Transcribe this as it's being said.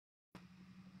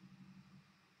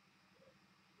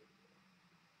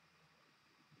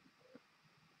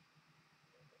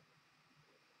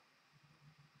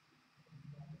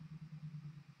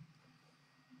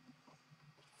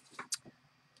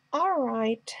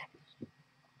Alright,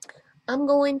 I'm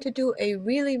going to do a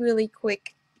really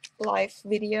quick live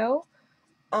video.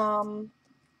 Um,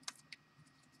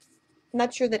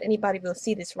 Not sure that anybody will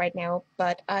see this right now,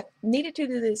 but I needed to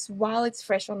do this while it's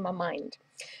fresh on my mind.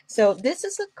 So this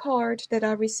is a card that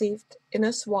I received in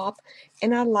a swap,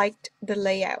 and I liked the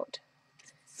layout.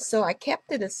 So I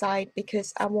kept it aside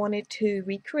because I wanted to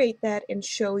recreate that and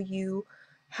show you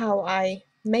how I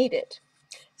made it.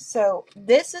 So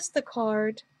this is the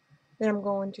card that I'm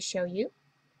going to show you.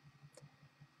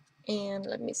 And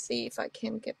let me see if I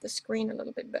can get the screen a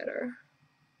little bit better.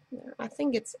 Yeah, I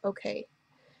think it's okay.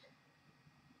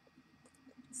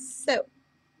 So,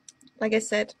 like I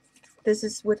said, this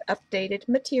is with updated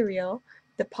material.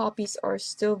 The poppies are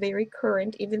still very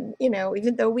current, even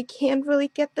though we can't really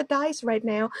get the dies right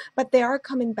now, but they are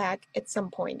coming back at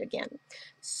some point again.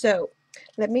 So,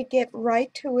 let me get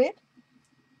right to it.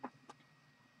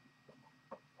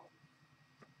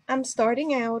 I'm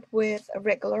starting out with a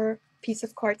regular piece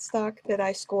of cardstock that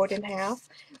I scored in half,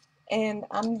 and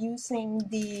I'm using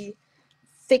the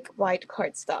thick white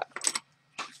cardstock.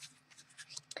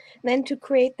 Then to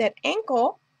create that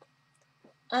ankle,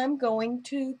 I'm going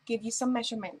to give you some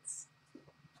measurements.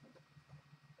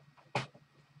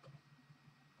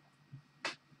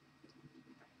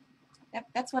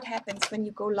 That's what happens when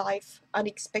you go live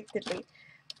unexpectedly.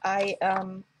 I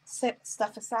set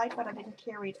stuff aside, but I didn't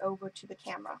carry it over to the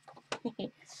camera.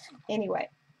 Anyway,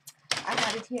 I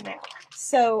have it here now.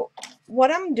 So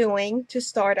what I'm doing to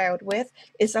start out with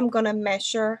is I'm going to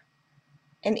measure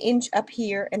an inch up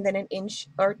here and then an inch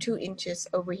or 2 inches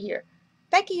over here.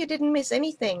 Becky, you didn't miss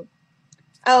anything.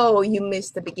 Oh, you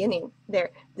missed the beginning.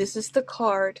 There. This is the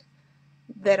card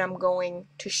that I'm going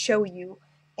to show you.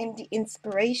 And the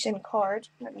inspiration card,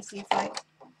 let me see if I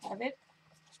have it.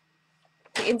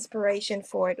 The inspiration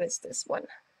for it was this one.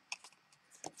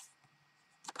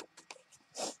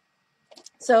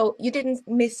 So you didn't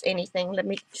miss anything. Let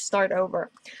me start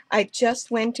over. I just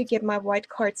went to get my white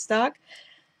cardstock,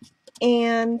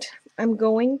 and I'm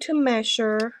going to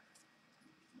measure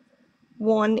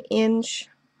 1 inch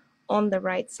on the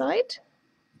right side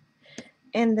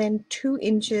and then 2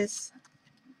 inches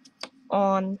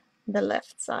on the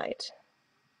left side.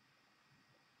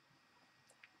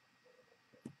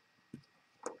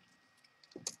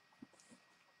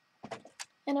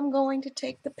 And I'm going to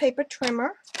take the paper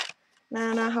trimmer. Now I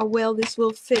don't know how well this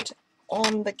will fit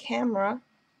on the camera,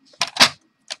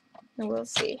 and we'll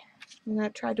see. I'm going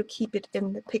to try to keep it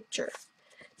in the picture.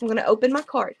 I'm going to open my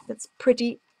card. That's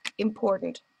pretty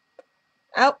important.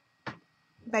 Oh,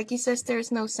 Becky says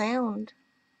there's no sound.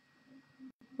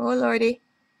 Oh, Lordy.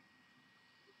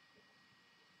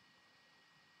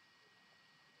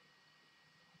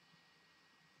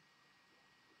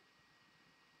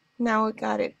 Now I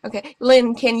got it. Okay.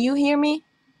 Lynn, can you hear me?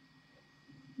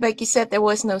 Becky said there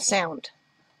was no sound.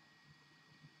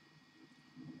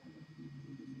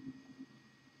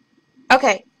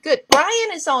 Okay, good.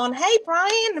 Brian is on. Hey,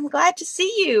 Brian, I'm glad to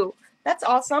see you. That's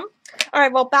awesome. All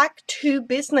right, well, back to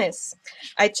business.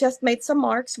 I just made some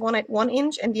marks, one at 1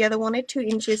 inch and the other one at 2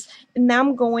 inches. And now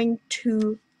I'm going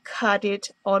to cut it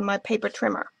on my paper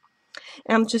trimmer.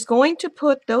 And I'm just going to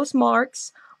put those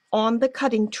marks on the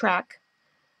cutting track.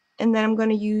 And then I'm going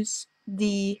to use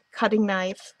the cutting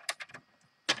knife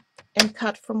and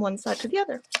cut from one side to the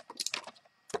other.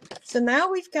 So now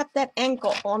we've got that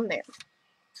ankle on there.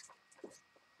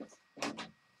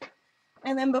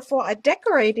 And then before I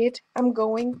decorate it, I'm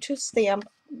going to stamp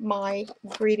my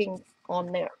greeting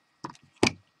on there.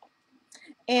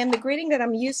 And the greeting that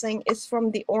I'm using is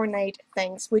from the Ornate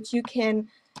Things, which you can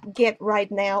get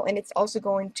right now, and it's also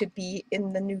going to be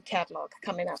in the new catalog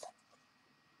coming up.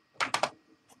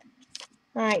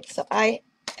 Alright, so I,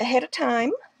 ahead of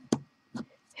time,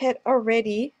 had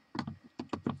already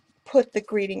put the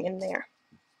greeting in there.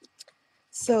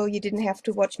 So you didn't have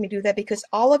to watch me do that, because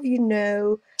all of you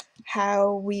know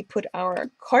how we put our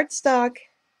cardstock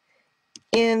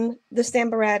in the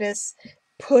Stamparatus,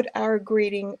 put our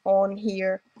greeting on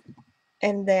here,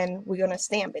 and then we're going to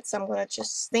stamp it. So I'm going to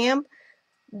just stamp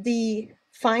the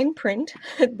fine print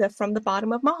from the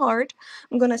bottom of my heart.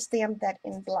 I'm going to stamp that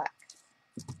in black.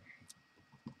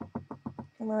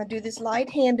 I'm going to do this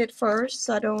light-handed first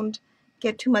so I don't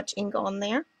get too much ink on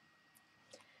there.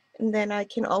 And then I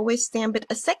can always stamp it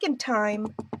a second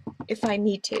time if I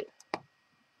need to.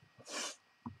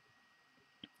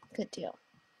 Good deal.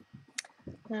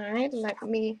 Alright, let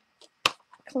me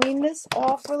clean this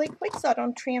off really quick so I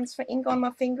don't transfer ink on my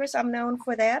fingers. I'm known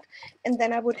for that. And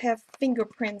then I would have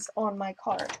fingerprints on my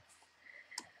card.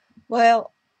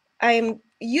 Well, I'm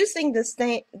using the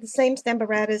same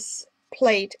Stamparatus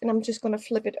plate, and I'm just going to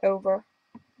flip it over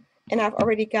And I've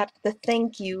already got the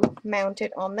thank you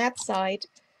mounted on that side,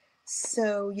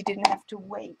 so you didn't have to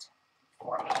wait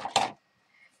for me.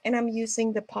 And I'm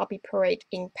using the Poppy Parade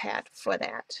ink pad for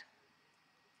that.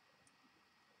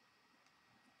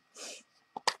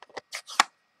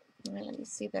 And let me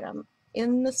see that I'm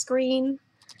in the screen.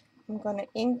 I'm going to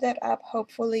ink that up,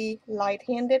 hopefully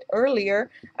light-handed. Earlier,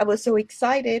 I was so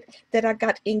excited that I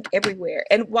got ink everywhere.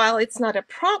 And while it's not a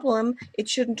problem, it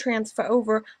shouldn't transfer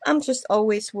over. I'm just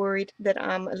always worried that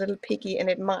I'm a little picky and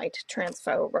it might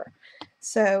transfer over.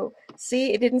 So,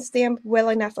 see, it didn't stamp well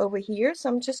enough over here, so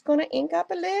I'm just going to ink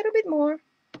up a little bit more.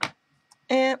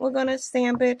 And we're going to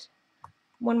stamp it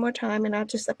one more time, and I'll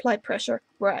just apply pressure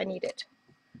where I need it.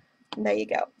 And there you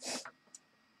go.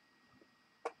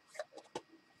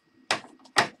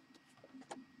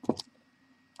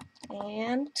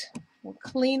 And we'll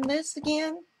clean this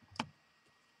again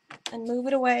and move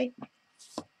it away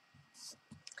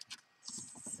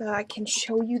so I can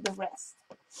show you the rest.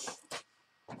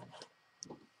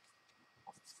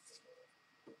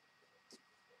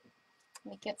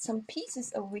 Let me get some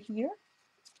pieces over here.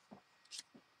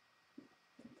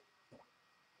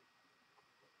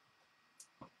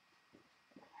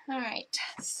 Alright,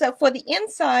 so for the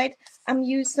inside, I'm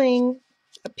using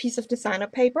a piece of designer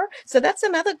paper. So that's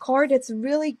another card that's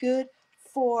really good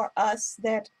for us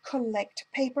that collect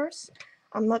papers.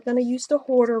 I'm not going to use the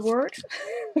hoarder word,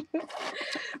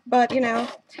 but you know,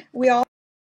 we all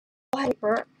have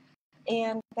paper,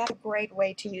 and that's a great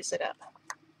way to use it up.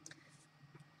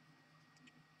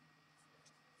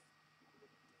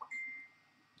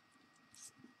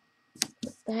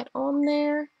 Put that on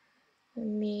there. Let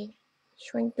me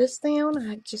shrink this down.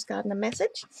 I've just gotten a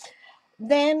message.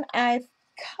 Then I've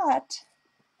cut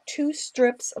 2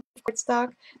 strips of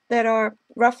cardstock that are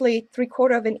roughly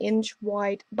 3/4 of an inch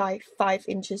wide by 5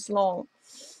 inches long.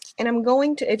 And I'm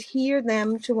going to adhere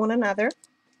them to one another.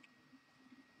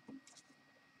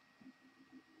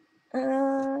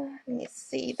 Let me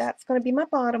see, that's going to be my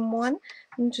bottom one.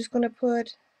 I'm just going to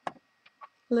put a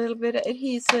little bit of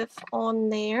adhesive on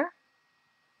there.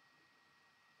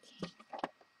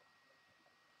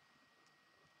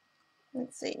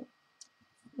 Let's see.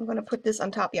 I'm going to put this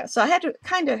on top. Yeah, so I had to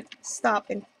kind of stop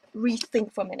and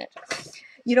rethink for a minute.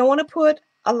 You don't want to put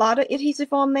a lot of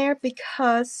adhesive on there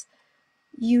because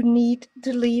you need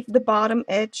to leave the bottom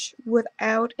edge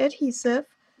without adhesive.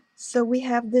 So we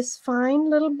have this fine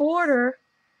little border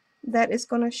that is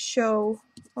going to show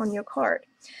on your card.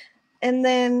 And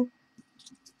then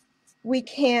we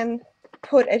can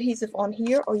put adhesive on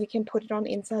here, or you can put it on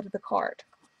the inside of the card.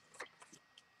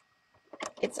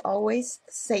 It's always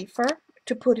safer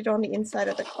to put it on the inside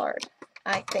of the card,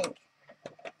 I think,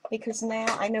 because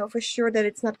now I know for sure that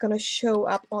it's not going to show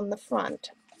up on the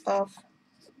front of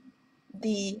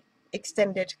the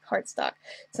extended cardstock.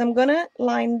 So I'm going to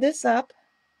line this up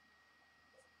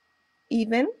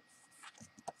even,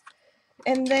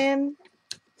 and then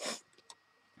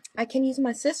I can use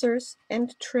my scissors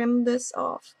and trim this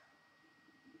off.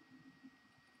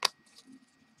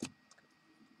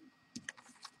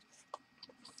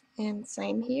 And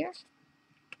same here,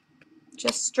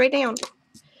 just straight down.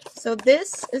 So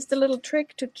this is the little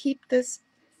trick to keep this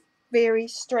very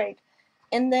straight.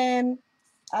 And then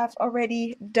I've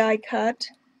already die cut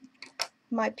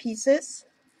my pieces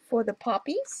for the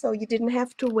poppies, so you didn't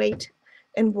have to wait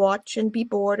and watch and be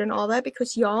bored and all that,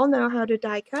 because you all know how to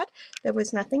die cut. There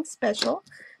was nothing special.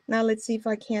 Now let's see if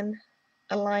I can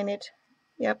align it,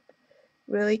 yep,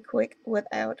 really quick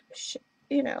without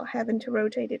you know, having to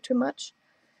rotate it too much.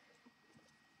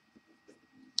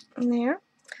 And there,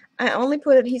 I only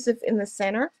put adhesive in the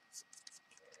center,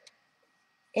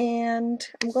 and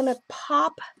I'm gonna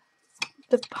pop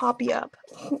the poppy up.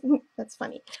 That's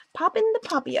funny. Pop in the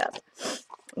poppy up.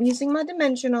 I'm using my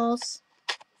dimensionals.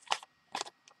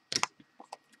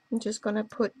 I'm just gonna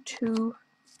put 2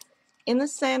 in the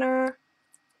center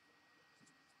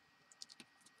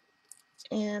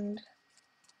and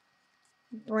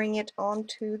bring it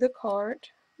onto the card.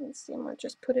 Let's see, I'm gonna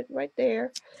just put it right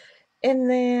there. And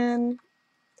then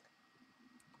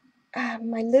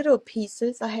my little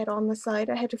pieces I had on the side,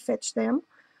 I had to fetch them.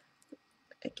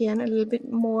 Again, a little bit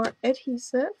more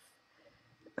adhesive.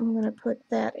 I'm gonna put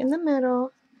that in the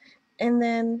middle, and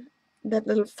then that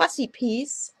little fussy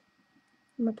piece,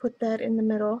 I'm gonna put that in the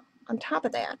middle on top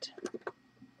of that.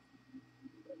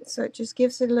 So it just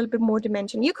gives it a little bit more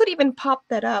dimension. You could even pop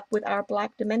that up with our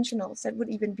black dimensionals. That would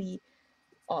even be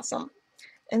awesome.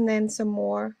 And then some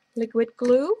more liquid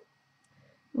glue.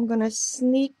 I'm going to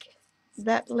sneak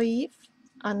that leaf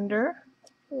under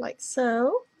like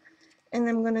so. And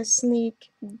I'm going to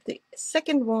sneak the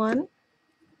second one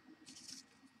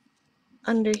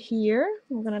under here.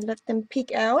 I'm gonna let them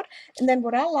peek out. And then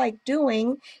what I like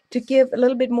doing to give a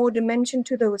little bit more dimension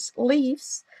to those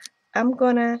leaves, I'm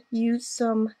gonna use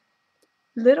some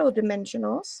little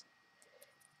dimensionals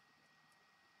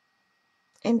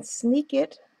and sneak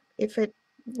it, if it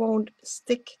won't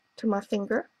stick to my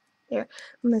finger. There,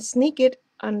 I'm gonna sneak it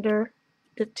under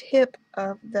the tip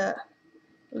of the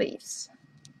leaves.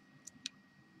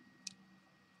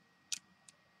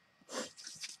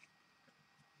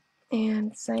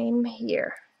 And same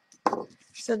here.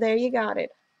 So there you got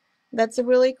it. That's a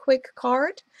really quick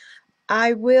card.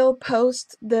 I will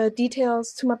post the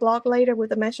details to my blog later with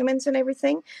the measurements and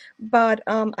everything, but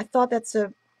I thought that's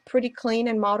a pretty clean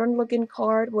and modern looking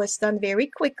card. Was done very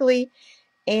quickly,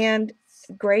 and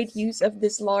great use of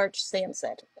this large stamp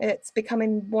set. It's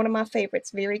becoming one of my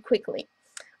favorites very quickly.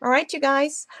 Alright, you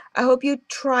guys, I hope you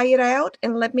try it out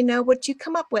and let me know what you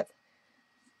come up with.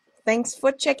 Thanks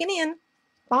for checking in.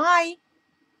 Bye!